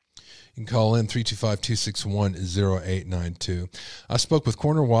 You can call in 325-261-0892. I spoke with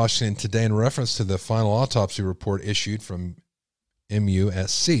Coroner Washington today in reference to the final autopsy report issued from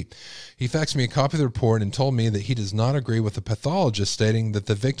MUSC. He faxed me a copy of the report and told me that he does not agree with the pathologist stating that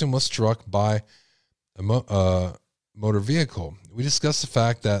the victim was struck by a motor vehicle. We discussed the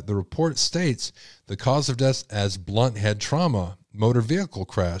fact that the report states the cause of death as blunt head trauma, motor vehicle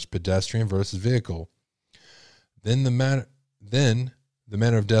crash, pedestrian versus vehicle. Then the manner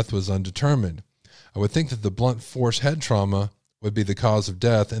of death was undetermined. I would think that the blunt force head trauma would be the cause of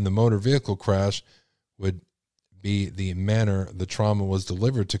death, and the motor vehicle crash would be the manner the trauma was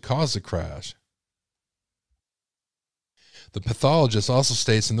delivered to cause the crash. The pathologist also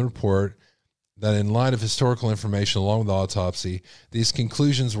states in the report that in light of historical information along with the autopsy, these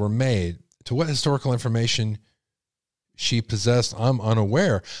conclusions were made. To what historical information she possessed, I'm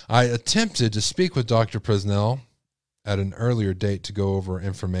unaware. I attempted to speak with Dr. Presnell at an earlier date to go over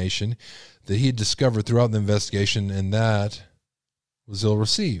information that he had discovered throughout the investigation, and that was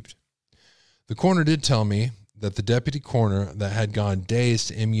ill-received. The coroner did tell me that the deputy coroner that had gone days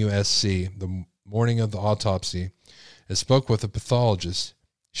to MUSC the morning of the autopsy and spoke with a pathologist,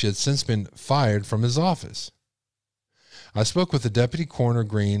 she had since been fired from his office. I spoke with the deputy coroner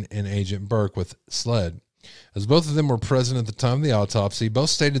Green and Agent Burke with SLED. As both of them were present at the time of the autopsy, both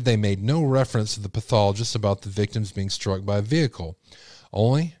stated they made no reference to the pathologist about the victims being struck by a vehicle,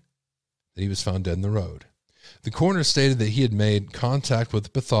 only that he was found dead in the road. The coroner stated that he had made contact with the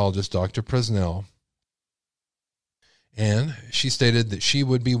pathologist, Dr. Presnell, and she stated that she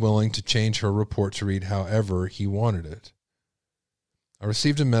would be willing to change her report to read however he wanted it. I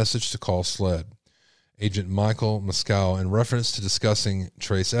received a message to call SLED. Agent Michael Mescal in reference to discussing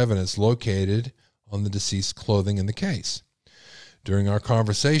trace evidence located on the deceased's clothing in the case. During our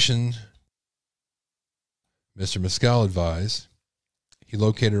conversation, Mr. Mescal advised he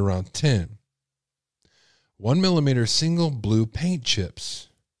located around 10 1mm single blue paint chips.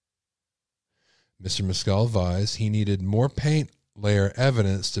 Mr. Mescal advised he needed more paint layer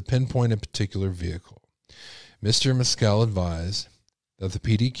evidence to pinpoint a particular vehicle. Mr. Mescal advised that the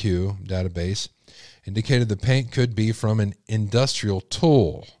PDQ database indicated the paint could be from an industrial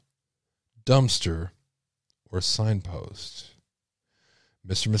tool, dumpster, or signpost.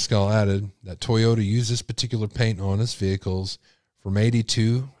 Mr. Mescal added that Toyota used this particular paint on its vehicles from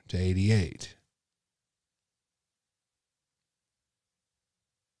 82 to 88.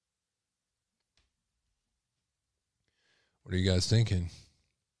 What are you guys thinking?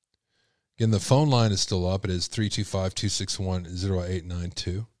 Again, the phone line is still up. It is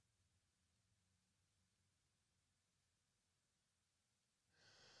 325-261-0892.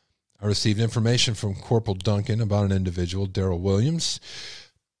 I received information from Corporal Duncan about an individual, Daryl Williams.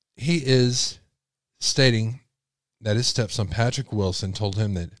 He is stating that his stepson, Patrick Wilson, told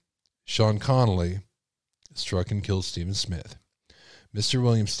him that Sean Connolly struck and killed Stephen Smith. Mr.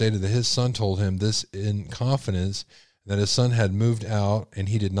 Williams stated that his son told him this in confidence, that his son had moved out and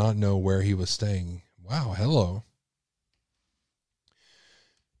he did not know where he was staying. Wow, hello.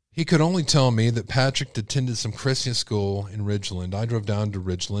 He could only tell me that Patrick attended some Christian school in Ridgeland. I drove down to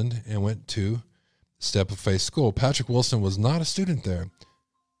Ridgeland and went to Step of Faith School. Patrick Wilson was not a student there.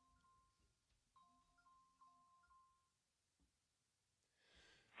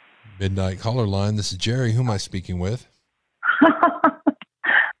 Midnight caller line. This is Jerry. Who am I speaking with?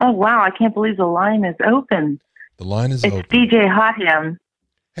 Oh, wow. I can't believe the line is open. The line is It's open. DJ Hotham.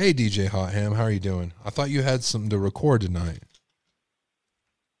 Hey, DJ Hotham, how are you doing? I thought you had something to record tonight.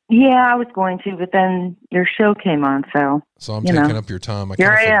 Yeah, I was going to, but then your show came on, so I'm taking up your time. I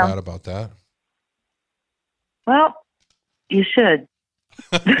kind of feel bad about that. Well, you should.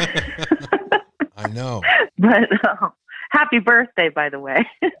 I know. But happy birthday, by the way.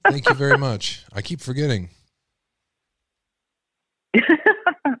 Thank you very much. I keep forgetting.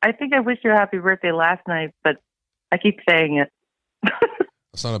 I think I wished you a happy birthday last night, but I keep saying it.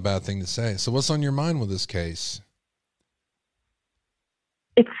 That's not a bad thing to say. So what's on your mind with this case?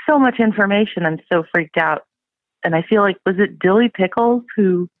 It's so much information. I'm so freaked out. And I feel like, was it Dilly Pickles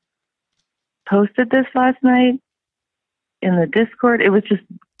who posted this last night in the Discord? It was just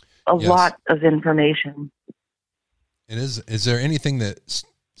a lot of information. It is. Is there anything that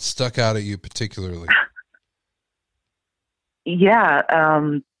stuck out at you particularly? Yeah,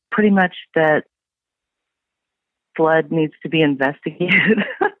 pretty much that Flood needs to be investigated.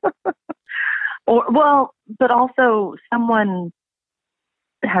 But also someone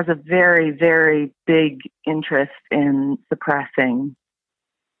has a very, very big interest in suppressing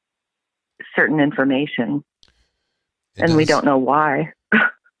certain information. And we don't know why.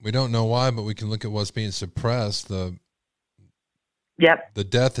 We don't know why, but we can look at what's being suppressed. The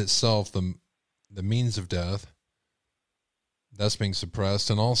death itself, the means of death, that's being suppressed.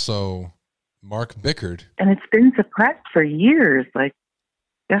 And also Mark Bickard. And it's been suppressed for years. Like,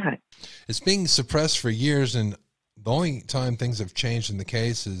 God. It's being suppressed for years, and the only time things have changed in the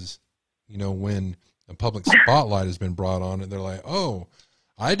case is, when a public spotlight has been brought on it. They're like,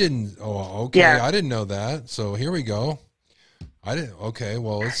 I didn't know that. So here we go.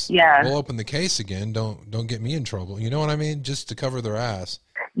 Well, we'll open the case again. Don't get me in trouble. You know what I mean? Just to cover their ass.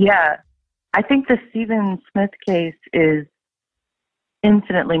 Yeah. I think the Stephen Smith case is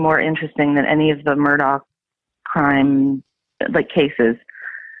infinitely more interesting than any of the Murdaugh crime cases.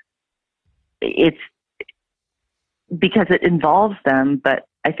 It's because it involves them, but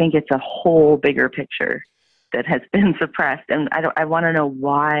I think it's a whole bigger picture that has been suppressed. And I want to know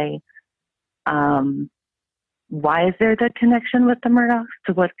why is there that connection with the Murdaughs?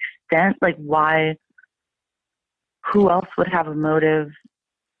 To what extent? Why? Who else would have a motive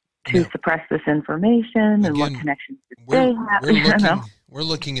to suppress this information? And what connections did they have? We're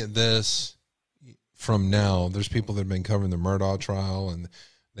looking at this from now. There's people that have been covering the Murdaugh trial, and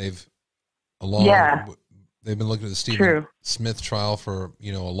they've been looking at the Stephen Smith trial for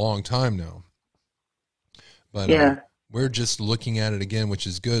a long time now. But we're just looking at it again, which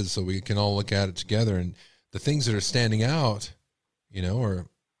is good, so we can all look at it together. And the things that are standing out, are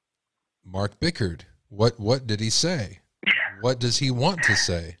Mark Bickard. What did he say? What does he want to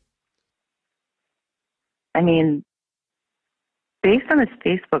say? I mean, based on his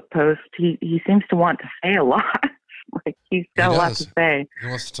Facebook post, he seems to want to say a lot. He's got a lot to say. He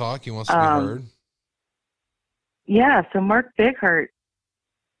wants to talk. He wants to be heard. Yeah, so Mark Bickard,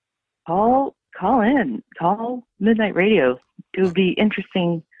 call Midnight Radio. It would be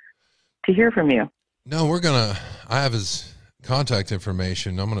interesting to hear from you. No, I have his contact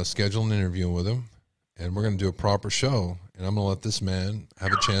information. I'm going to schedule an interview with him, and we're going to do a proper show, and I'm going to let this man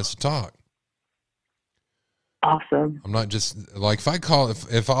have a chance to talk. Awesome. I'm not just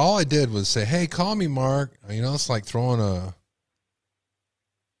if all I did was say, hey, call me Mark, it's like throwing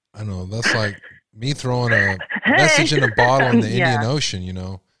that's like me throwing a message in a bottle in the Indian Ocean,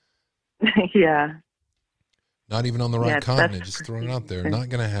 Yeah. Not even on the right continent, just throwing it out there. Not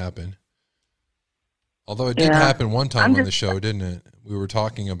going to happen. Although it did happen one time on the show, didn't it? We were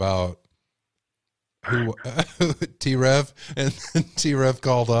talking about who T-Rev, and then T-Rev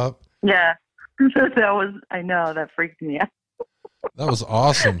called up. Yeah. That freaked me out. That was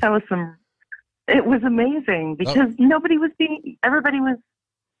awesome. It was amazing because everybody was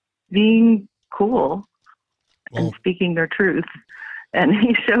being cool and speaking their truth. And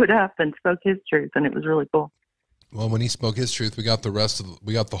he showed up and spoke his truth, and it was really cool. Well, when he spoke his truth, we got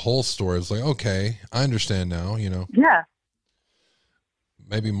the whole story. It was like, okay, I understand now, Yeah.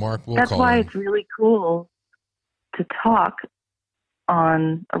 Maybe Mark will call. That's why it's really cool to talk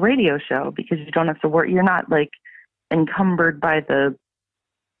on a radio show, because you don't have to worry. You're not encumbered by the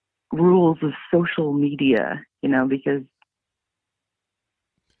rules of social media, because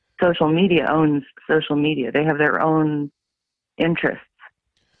social media owns social media. They have their own interests.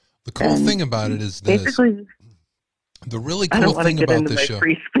 The cool thing about it is this. Basically, the really cool thing about this show.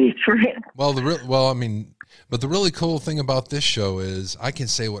 Free speech, right? But the really cool thing about this show is I can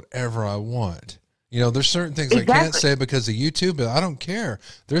say whatever I want. There's certain things I can't say because of YouTube, but I don't care.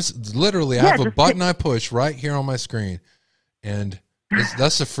 There's literally, I have a button I push right here on my screen, and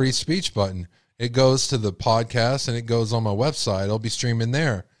that's a free speech button. it goes to the podcast and it goes on my website. It'll be streaming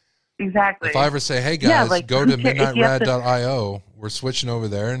there. Exactly. If I ever say, hey guys, go to midnightrad.io, we're switching over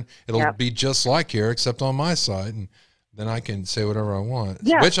there, and it'll be just like here, except on my side. And then I can say whatever I want,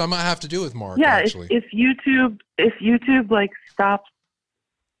 which I might have to do with Mark. Yeah. Actually. If YouTube like stops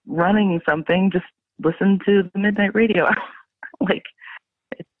running something, just listen to the Midnight Radio. Like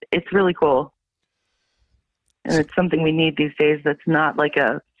it's really cool. And it's something we need these days. That's not like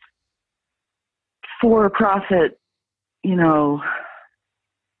a for-profit, things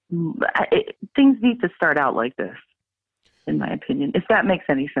need to start out like this, in my opinion, if that makes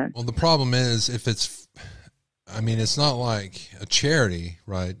any sense. Well, the problem is it's not like a charity,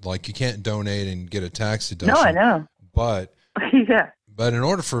 right? Like you can't donate and get a tax deduction. No, I know. But yeah. But in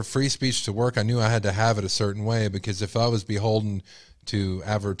order for free speech to work, I knew I had to have it a certain way, because if I was beholden to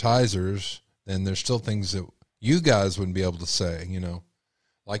advertisers, then there's still things that you guys wouldn't be able to say,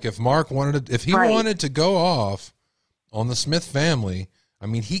 Like if Mark wanted to go off on the Smith family, I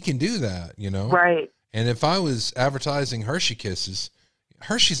mean, he can do that, Right. And if I was advertising Hershey Kisses,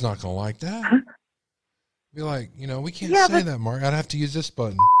 Hershey's not going to like that. Be like, we can't say that, Mark. I'd have to use this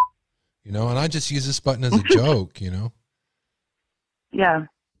button, and I just use this button as a joke, Yeah.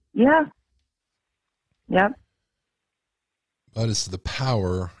 Yeah. Yep. But it's the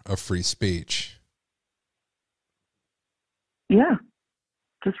power of free speech. Yeah.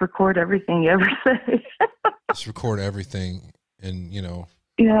 Just record everything you ever say. Just record everything and,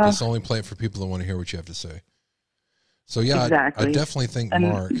 just only play it for people that want to hear what you have to say. So, yeah, exactly. I definitely think and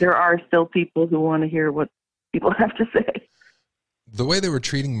Mark. There are still people who want to hear what people have to say. The way they were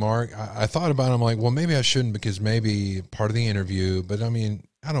treating Mark, I thought about it. I'm like, well, maybe I shouldn't, because maybe part of the interview, but I mean,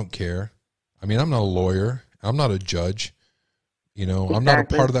 I don't care. I mean, I'm not a lawyer. I'm not a judge. Exactly. I'm not a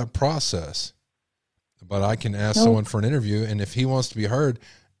part of that process. But I can ask someone for an interview, and if he wants to be heard,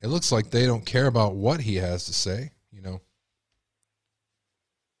 it looks like they don't care about what he has to say,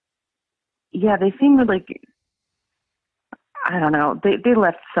 Yeah, they seem like, I don't know. They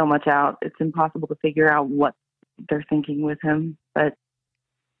left so much out. It's impossible to figure out what they're thinking with him. But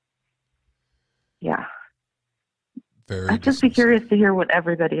yeah, I'd just be curious to hear what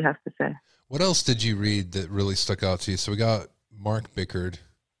everybody has to say. What else did you read that really stuck out to you? So we got Mark Bickard.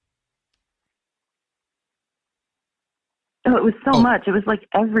 Oh, it was so much. It was like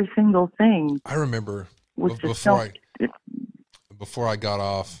every single thing. I remember was before I got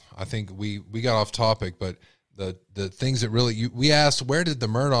off, I think we got off topic, but the things that really, we asked, where did the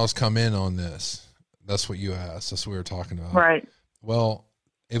Murdaughs come in on this? That's what you asked. That's what we were talking about. Right. Well,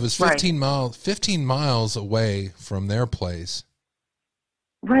 it was 15 miles away from their place.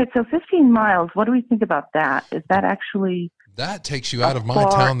 Right. So 15 miles, what do we think about that? Is that actually... That takes you out of my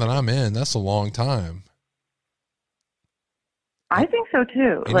town that I'm in. That's a long time. I think so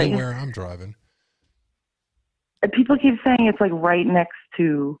too. Anywhere I'm driving. People keep saying it's like right next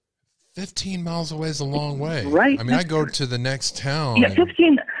to... 15 miles away is a long way. Right. I mean, I go to the next town. Yeah,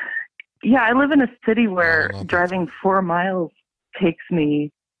 15... Yeah, I live in a city where driving 4 miles takes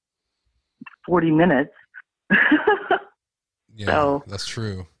me 40 minutes. Yeah, so, that's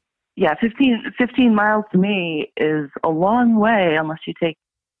true. Yeah, 15 miles to me is a long way unless you take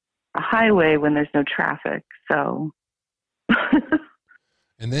a highway when there's no traffic. So...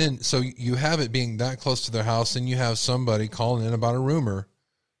 And then, so you have it being that close to their house, and you have somebody calling in about a rumor.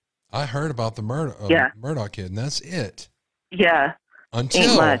 I heard about the Murdaugh kid, and that's it. Yeah. Until...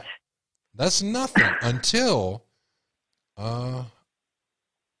 Ain't much. That's nothing until Alex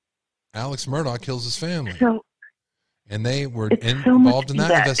Murdaugh kills his family. And they were involved in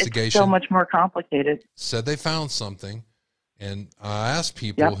that investigation. It's so much more complicated. Said they found something. And I asked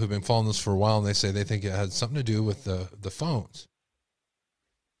people who've been following this for a while, and they say they think it had something to do with the phones.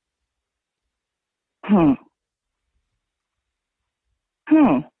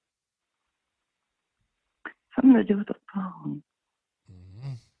 Something to do with the phone.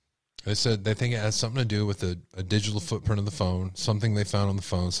 Mm-hmm. They said they think it has something to do with a digital footprint of the phone, something they found on the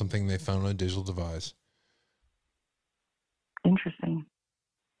phone, something they found on a digital device. Interesting.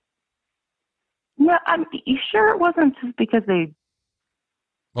 Yeah, you sure it wasn't just because they...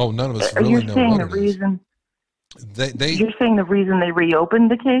 Oh, none of us really know what it is. You're saying the reason they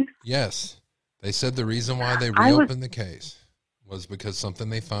reopened the case? Yes. They said the reason why they reopened the case was because something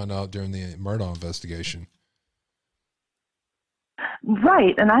they found out during the Murdaugh investigation.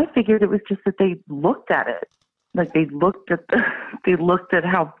 Right, and I figured it was just that they looked at it. Like they looked at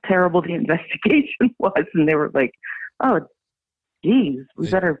how terrible the investigation was, and they were like, "Oh, geez,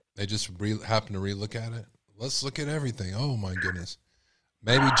 They just happened to relook at it. Let's look at everything. Oh my goodness!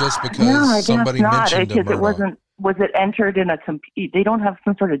 Maybe just because somebody mentioned a Murdaugh. was it entered in a computer? They don't have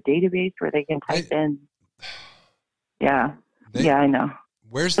some sort of database where they can type in. Yeah. Yeah, I know.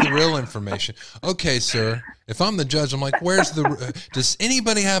 Where's the real information? Okay, sir. If I'm the judge, I'm like, does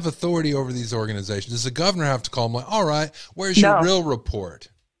anybody have authority over these organizations? Does the governor have to call? I'm like, all right, where's your real report?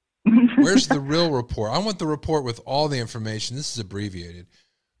 Where's the real report? I want the report with all the information. This is abbreviated.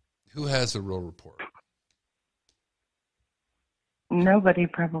 Who has the real report? Nobody,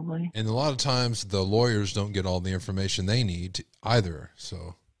 probably. And a lot of times the lawyers don't get all the information they need either.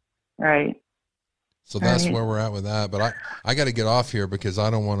 So, right. So that's where we're at with that. But I got to get off here because I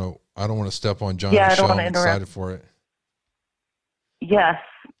don't want to step on Johnny's show. I'm excited for it. Yes.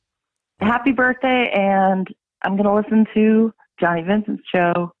 Happy birthday. And I'm going to listen to Johnny Vincent's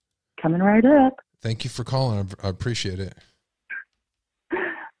show coming right up. Thank you for calling. I appreciate it.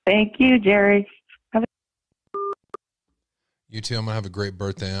 Thank you, Jerry. You too. I'm going to have a great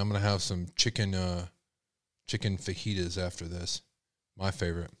birthday. I'm going to have some chicken fajitas after this. My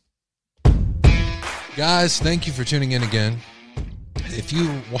favorite. Guys, thank you for tuning in again.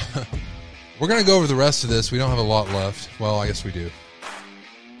 We're going to go over the rest of this. We don't have a lot left. Well, I guess we do.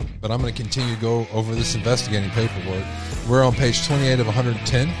 But I'm going to continue to go over this investigating paperwork. We're on page 28 of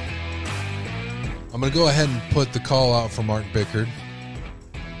 110. I'm going to go ahead and put the call out for Mark Bickard.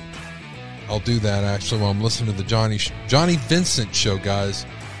 I'll do that actually while I'm listening to the Johnny Vincent show, guys.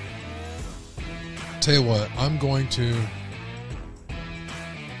 Tell you what, I'm going to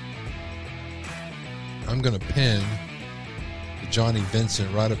pin the Johnny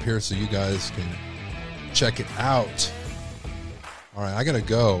Vincent right up here so you guys can check it out. All right, I got to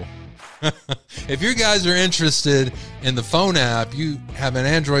go. If you guys are interested in the phone app, you have an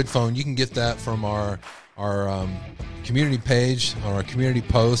Android phone, you can get that from our community page or our community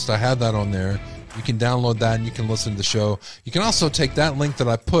post. I have that on there. You can download that and you can listen to the show. You can also take that link that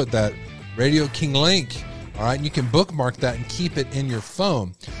I put, that Radio King link, all right, and you can bookmark that and keep it in your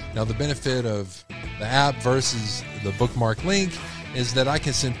phone. Now, the benefit of the app versus the bookmark link is that I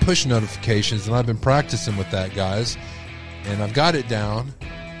can send push notifications, and I've been practicing with that, guys, and I've got it down.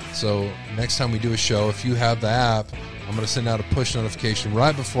 So next time we do a show, if you have the app, I'm going to send out a push notification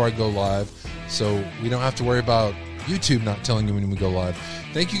right before I go live, so we don't have to worry about YouTube not telling you when we go live.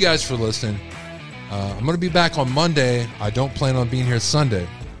 Thank you guys for listening. I'm going to be back on Monday. I don't plan on being here Sunday.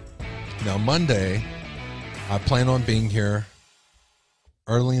 Now, Monday, I plan on being here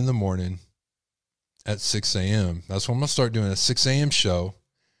early in the morning at 6 a.m. That's when I'm going to start doing a 6 a.m. show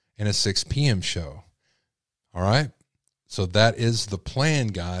and a 6 p.m. show. All right? So that is the plan,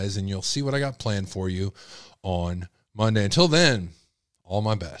 guys, and you'll see what I got planned for you on Monday. Until then, all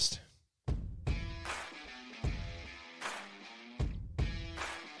my best.